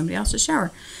can use somebody else's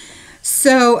shower.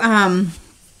 So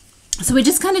so we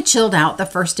just kind of chilled out the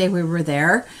first day we were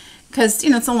there, because,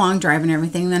 it's a long drive and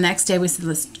everything. The next day we said,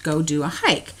 let's go do a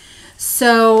hike.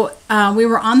 So we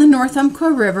were on the North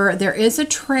Umpqua River. There is a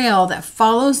trail that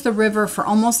follows the river for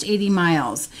almost 80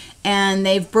 miles. And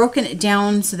they've broken it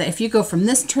down so that if you go from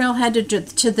this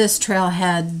trailhead to this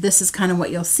trailhead, this is kind of what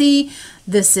you'll see.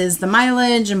 This is the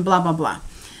mileage and blah, blah, blah.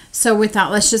 So we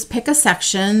thought, let's just pick a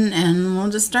section and we'll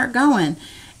just start going.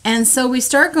 And so we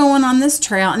start going on this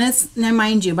trail, and now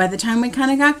mind you, by the time we kind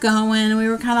of got going, we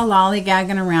were kind of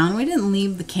lollygagging around. We didn't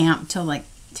leave the camp till like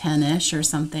 10-ish or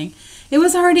something. It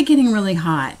was already getting really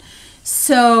hot.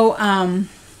 So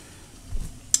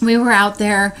we were out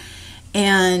there,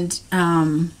 and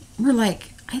we're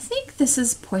like, I think this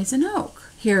is poison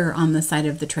oak here on the side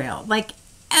of the trail, like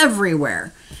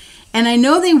everywhere. And I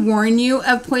know they warn you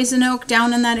of poison oak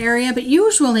down in that area, but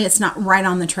usually it's not right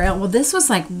on the trail. Well, this was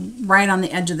like right on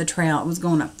the edge of the trail. It was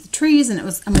going up the trees, and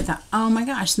we thought, oh my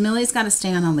gosh, Millie's got to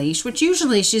stay on a leash, which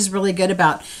usually she's really good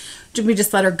about. We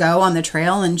just let her go on the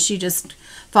trail, and she just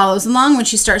follows along. When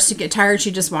she starts to get tired, she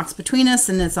just walks between us,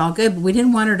 and it's all good. But we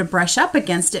didn't want her to brush up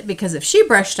against it, because if she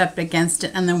brushed up against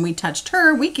it and then we touched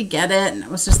her, we could get it. And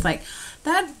it was just like,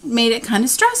 that made it kind of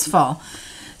stressful.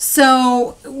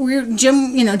 So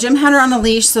Jim had her on a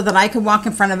leash so that I could walk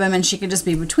in front of him and she could just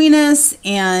be between us.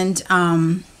 And,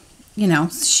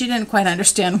 she didn't quite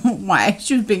understand why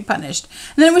she was being punished.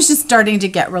 And then it was just starting to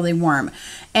get really warm.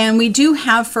 And we do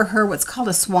have for her what's called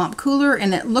a swamp cooler.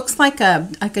 And it looks like a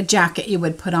jacket you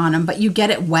would put on them, but you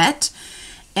get it wet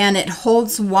and it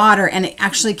holds water and it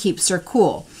actually keeps her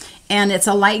cool. And it's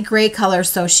a light gray color,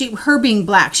 so her being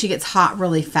black, she gets hot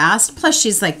really fast. Plus,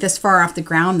 she's like this far off the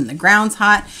ground, and the ground's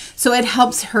hot, so it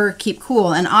helps her keep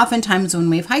cool. And oftentimes when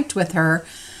we've hiked with her,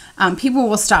 people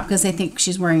will stop because they think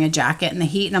she's wearing a jacket in the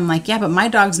heat. And I'm like, yeah, but my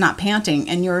dog's not panting,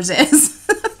 and yours is.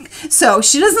 So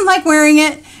she doesn't like wearing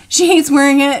it. She hates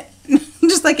wearing it,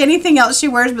 just like anything else she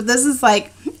wears. But this is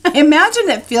like, I imagine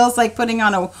it feels like putting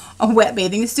on a wet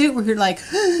bathing suit where you're like...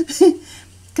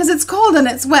 because it's cold and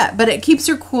it's wet, but it keeps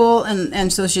her cool,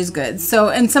 and so she's good. So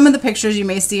in some of the pictures, you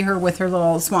may see her with her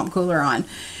little swamp cooler on.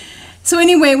 So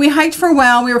anyway, we hiked for a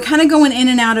while. We were kind of going in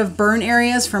and out of burn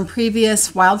areas from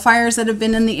previous wildfires that have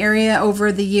been in the area over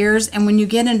the years. And when you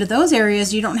get into those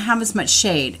areas, you don't have as much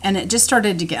shade. And it just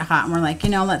started to get hot, and we're like,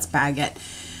 let's bag it.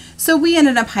 So we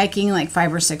ended up hiking like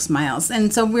 5 or 6 miles.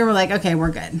 And so we were like, okay,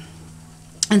 we're good.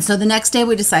 And so the next day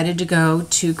we decided to go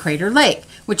to Crater Lake,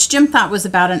 which Jim thought was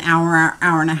about an hour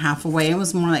and a half away. It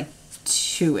was more like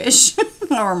 2-ish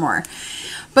or more.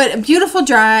 But a beautiful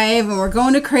drive, and we're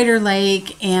going to Crater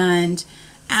Lake. And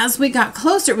as we got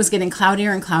closer, it was getting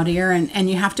cloudier and cloudier, and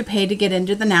you have to pay to get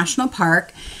into the national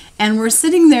park. And we're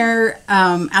sitting there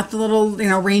at the little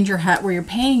ranger hut where you're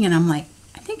paying, and I'm like,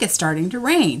 I think it's starting to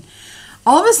rain.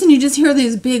 All of a sudden, you just hear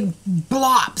these big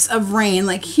blops of rain,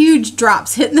 like huge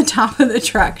drops hitting the top of the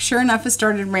truck. Sure enough, it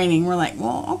started raining. We're like,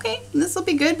 well, okay, this will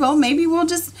be good. Well, maybe we won't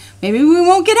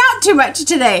get out too much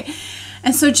today.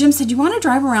 And so Jim said, you want to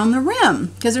drive around the rim?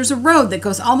 Because there's a road that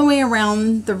goes all the way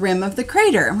around the rim of the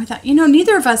crater. And we thought,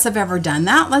 neither of us have ever done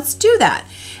that. Let's do that.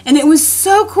 And it was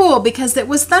so cool because it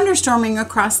was thunderstorming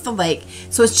across the lake.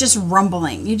 So it's just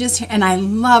rumbling. And I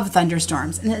love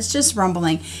thunderstorms. And it's just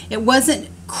rumbling. It wasn't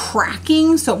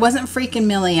cracking, so it wasn't freaking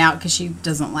Millie out because she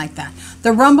doesn't like that.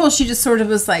 The rumble, she just sort of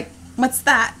was like, what's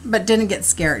that? But didn't get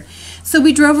scared. So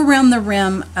we drove around the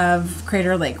rim of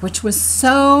Crater Lake, which was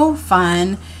so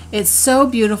fun. It's so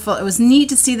beautiful. It was neat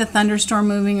to see the thunderstorm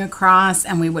moving across,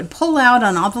 and we would pull out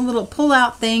on all the little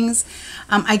pull-out things.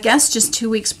 I guess just 2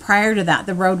 weeks prior to that,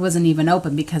 the road wasn't even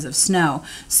open because of snow.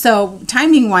 So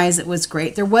timing-wise, it was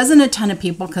great. There wasn't a ton of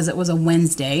people because it was a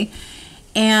Wednesday,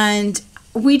 and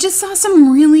we just saw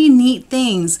some really neat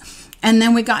things. And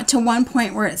then we got to one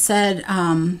point where it said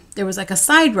there was like a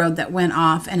side road that went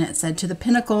off, and it said to the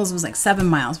Pinnacles. It was like 7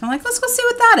 miles. We're like, let's go see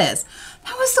what that is.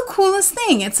 That was the coolest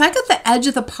thing. It's like at the edge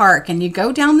of the park, and you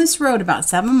go down this road about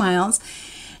 7 miles,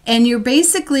 and you're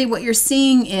basically, what you're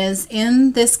seeing is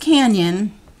in this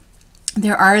canyon,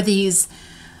 there are these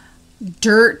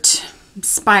dirt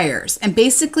spires. And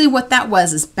basically what that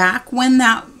was is back when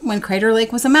Crater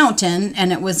Lake was a mountain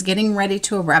and it was getting ready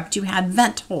to erupt, you had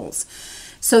vent holes.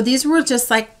 So these were just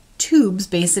like tubes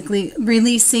basically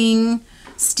releasing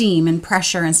steam and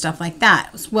pressure and stuff like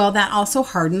that. Well, that also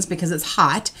hardens because it's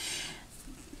hot.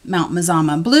 Mount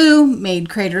Mazama blew, made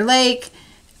Crater Lake.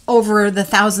 Over the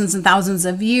thousands and thousands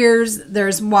of years,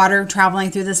 there's water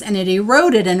traveling through this, and it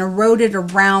eroded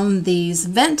around these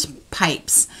vent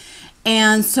pipes.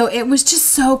 And so it was just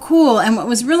so cool. And what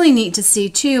was really neat to see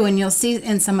too, and you'll see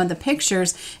in some of the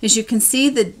pictures, is you can see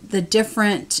the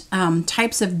different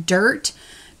types of dirt,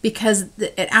 because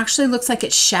it actually looks like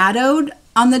it's shadowed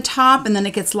on the top and then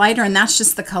it gets lighter, and that's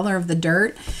just the color of the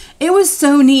dirt. It was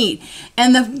so neat.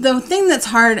 And the thing that's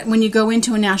hard when you go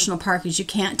into a national park is you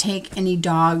can't take any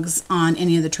dogs on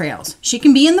any of the trails. She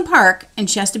can be in the park and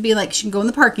she has to be like, she can go in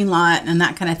the parking lot and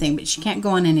that kind of thing, but she can't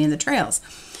go on any of the trails.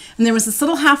 And there was this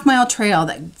little half-mile trail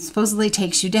that supposedly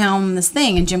takes you down this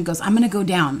thing. And Jim goes, I'm going to go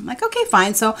down. I'm like, okay,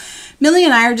 fine. So Millie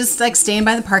and I are just like staying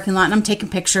by the parking lot, and I'm taking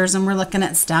pictures and we're looking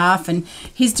at stuff, and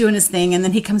he's doing his thing. And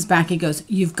then he comes back. He goes,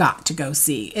 you've got to go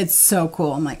see. It's so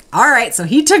cool. I'm like, all right. So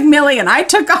he took Millie and I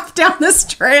took off down this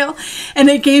trail, and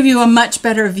it gave you a much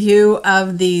better view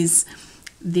of these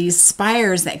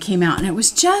spires that came out. And it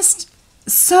was just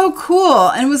so cool.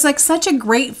 And it was like such a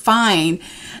great find.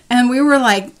 And we were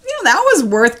like, that was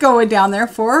worth going down there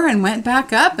for, and went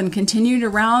back up and continued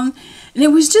around. And it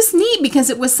was just neat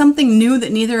because it was something new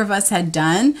that neither of us had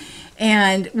done.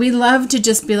 And we love to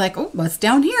just be like, oh, what's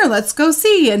down here? Let's go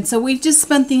see. And so we just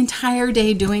spent the entire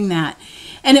day doing that.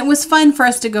 And it was fun for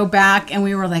us to go back, and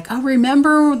we were like, oh,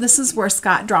 remember, this is where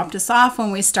Scott dropped us off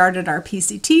when we started our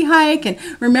PCT hike. And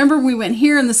remember, we went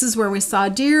here, and this is where we saw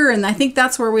deer. And I think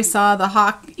that's where we saw the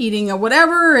hawk eating a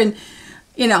whatever. And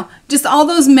just all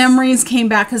those memories came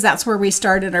back because that's where we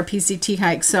started our PCT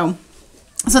hike. So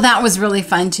that was really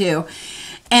fun too.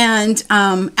 And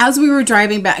as we were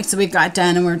driving back, so we got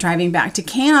done and we were driving back to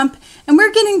camp, and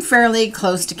we're getting fairly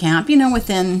close to camp,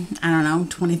 within,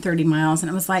 20, 30 miles.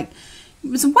 And it was like, it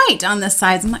was white on the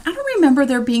sides. I'm like, I don't remember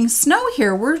there being snow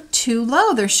here. We're too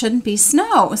low. There shouldn't be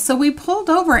snow. So we pulled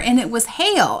over, and it was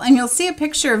hail. And you'll see a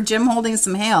picture of Jim holding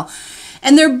some hail.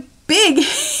 And they're big.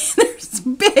 There's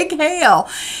big hail,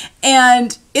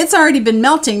 and it's already been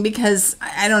melting because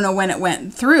I don't know when it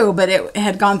went through, but it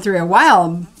had gone through a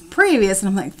while previous. And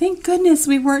I'm like, thank goodness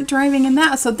we weren't driving in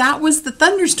that. So that was the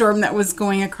thunderstorm that was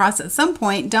going across at some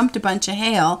point, dumped a bunch of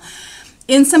hail.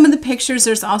 In some of the pictures,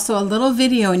 there's also a little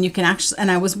video, and you can actually, and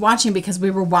I was watching because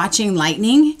we were watching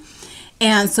lightning.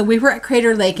 And so we were at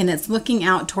Crater Lake, and it's looking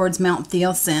out towards Mount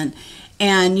Thielsen,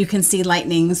 and you can see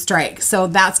lightning strike. So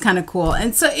that's kind of cool.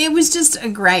 And so it was just a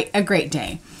great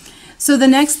day. So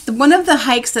one of the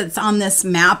hikes that's on this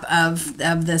map of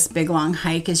this big long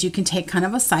hike is you can take kind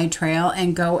of a side trail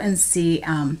and go and see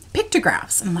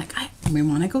pictographs. And I'm like, we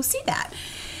want to go see that.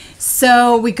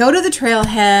 So we go to the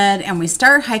trailhead and we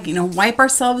start hiking, wipe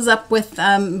ourselves up with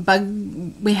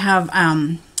we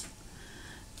have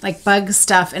like bug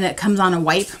stuff, and it comes on a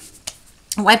wipe.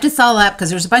 I wiped us all up because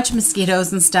there's a bunch of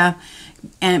mosquitoes and stuff,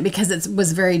 and because it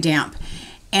was very damp.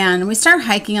 And we started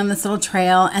hiking on this little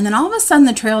trail, and then all of a sudden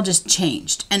the trail just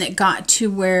changed, and it got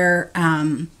to where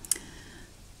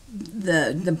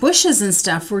the bushes and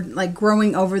stuff were like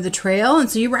growing over the trail, and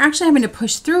so you were actually having to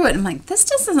push through it. I'm like, this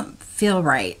doesn't feel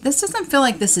right. This doesn't feel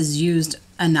like this is used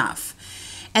enough.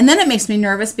 And then it makes me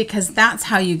nervous because that's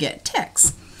how you get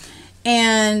ticks.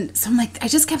 And so I'm like, I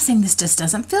just kept saying, this just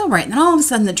doesn't feel right. And then all of a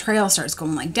sudden the trail starts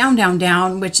going like down, down,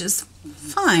 down, which is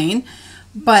fine,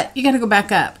 but you got to go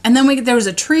back up. And then there was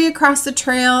a tree across the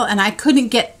trail, and I couldn't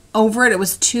get over it. It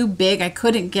was too big. I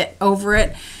couldn't get over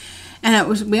it.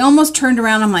 And we almost turned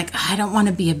around. I'm like, I don't want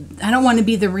to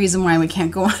be the reason why we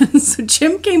can't go on. So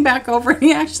Jim came back over, and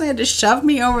he actually had to shove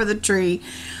me over the tree.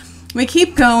 We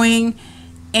keep going.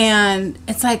 And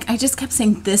it's like, I just kept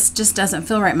saying, this just doesn't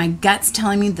feel right. My gut's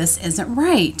telling me this isn't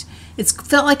right. It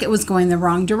felt like it was going the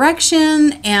wrong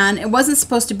direction, and it wasn't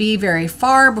supposed to be very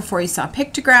far before you saw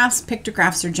pictographs.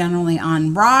 Pictographs are generally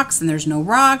on rocks, and there's no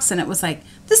rocks, and it was like,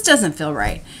 this doesn't feel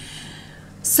right.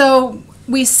 So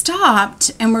we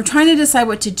stopped, and we're trying to decide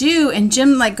what to do, and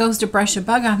Jim like goes to brush a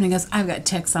bug off, and he goes, I've got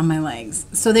ticks on my legs.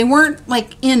 So they weren't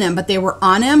like in him, but they were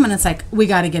on him, and it's like, we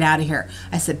got to get out of here.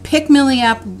 I said, pick Millie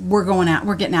up, we're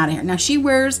getting out of here. Now she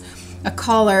wears a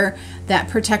collar that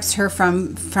protects her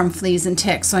from fleas and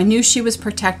ticks, so I knew she was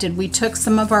protected. We took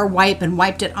some of our wipe and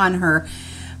wiped it on her,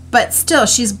 but still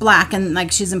she's black and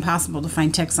like she's impossible to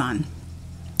find ticks on.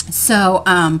 So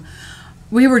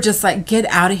we were just like, get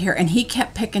out of here. And he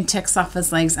kept picking ticks off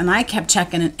his legs, and I kept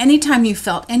checking. And anytime you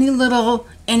felt any little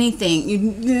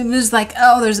anything, it was like,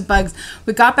 oh, there's bugs.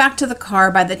 We got back to the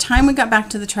car. By the time we got back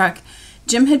to the truck,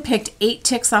 Jim had picked 8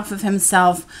 ticks off of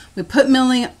himself. We put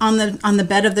Millie on the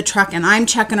bed of the truck, and I'm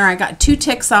checking her. I got 2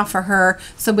 ticks off of her.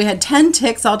 So we had 10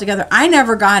 ticks altogether. I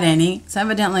never got any. So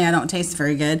evidently I don't taste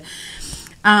very good.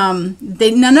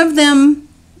 None of them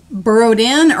burrowed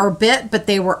in or bit, but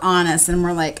they were honest, and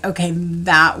we're like, okay,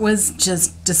 that was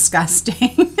just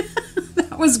disgusting.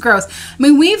 That was gross. I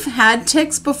mean, we've had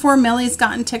ticks before. Millie's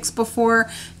gotten ticks before.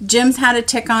 Jim's had a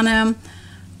tick on him.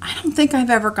 I don't think I've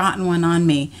ever gotten one on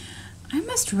me. I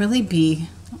must really be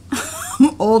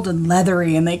old and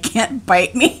leathery and they can't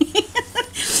bite me.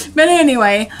 But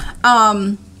anyway,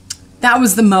 that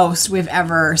was the most we've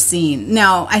ever seen.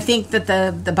 Now, I think that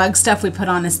the bug stuff we put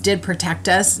on us did protect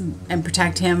us and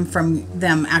protect him from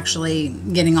them actually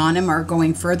getting on him or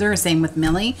going further. Same with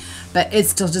Millie. But it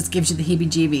still just gives you the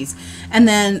heebie-jeebies. And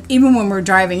then even when we're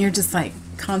driving, you're just like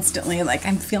constantly like,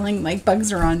 I'm feeling like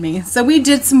bugs are on me. So we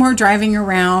did some more driving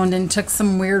around and took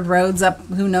some weird roads up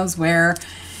who knows where.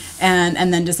 And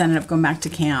then just ended up going back to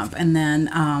camp. And then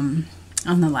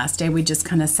on the last day, we just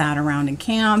kind of sat around in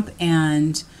camp,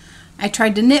 and I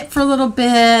tried to knit for a little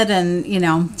bit, and, you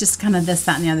know, just kind of this,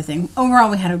 that, and the other thing. Overall,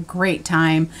 we had a great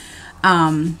time.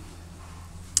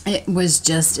 It was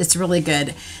just, it's really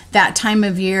good. That time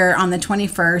of year on the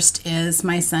 21st is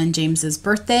my son James's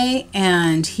birthday,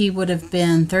 and he would have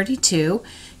been 32.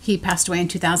 He passed away in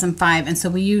 2005, and so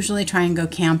we usually try and go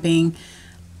camping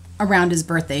around his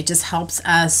birthday. It just helps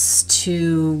us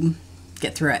to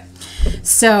get through it.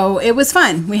 So it was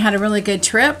fun. We had a really good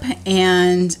trip,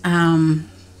 and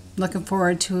looking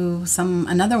forward to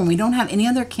another one. We don't have any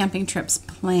other camping trips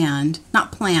planned.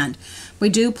 Not planned. We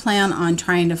do plan on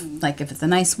trying to, like, if it's a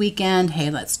nice weekend, hey,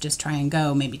 let's just try and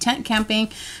go maybe tent camping,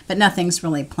 but nothing's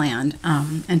really planned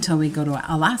until we go to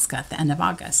Alaska at the end of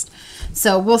August.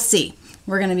 So we'll see.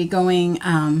 We're going to be going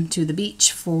to the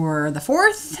beach for the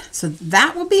 4th, so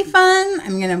that will be fun.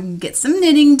 I'm going to get some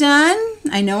knitting done.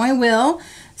 I know I will.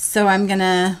 So I'm going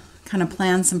to kind of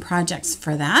plan some projects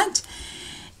for that.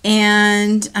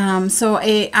 And so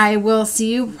I will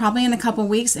see you probably in a couple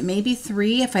weeks. It may be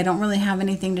 3 if I don't really have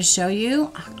anything to show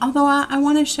you. Although I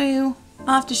want to show you,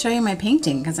 I'll have to show you my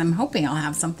painting because I'm hoping I'll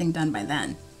have something done by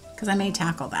then, because I may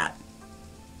tackle that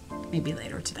maybe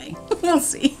later today. We'll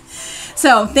see.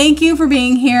 So thank you for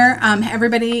being here.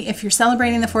 Everybody, if you're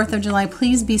celebrating the 4th of July,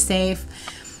 please be safe.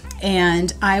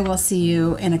 And I will see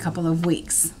you in a couple of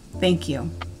weeks. Thank you.